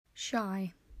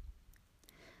Shy.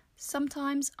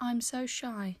 Sometimes I'm so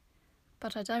shy,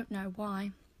 but I don't know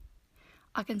why.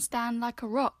 I can stand like a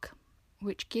rock,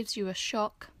 which gives you a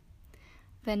shock.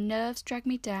 Then nerves drag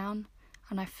me down,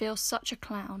 and I feel such a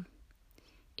clown.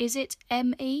 Is it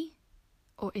M.E.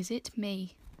 or is it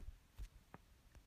me?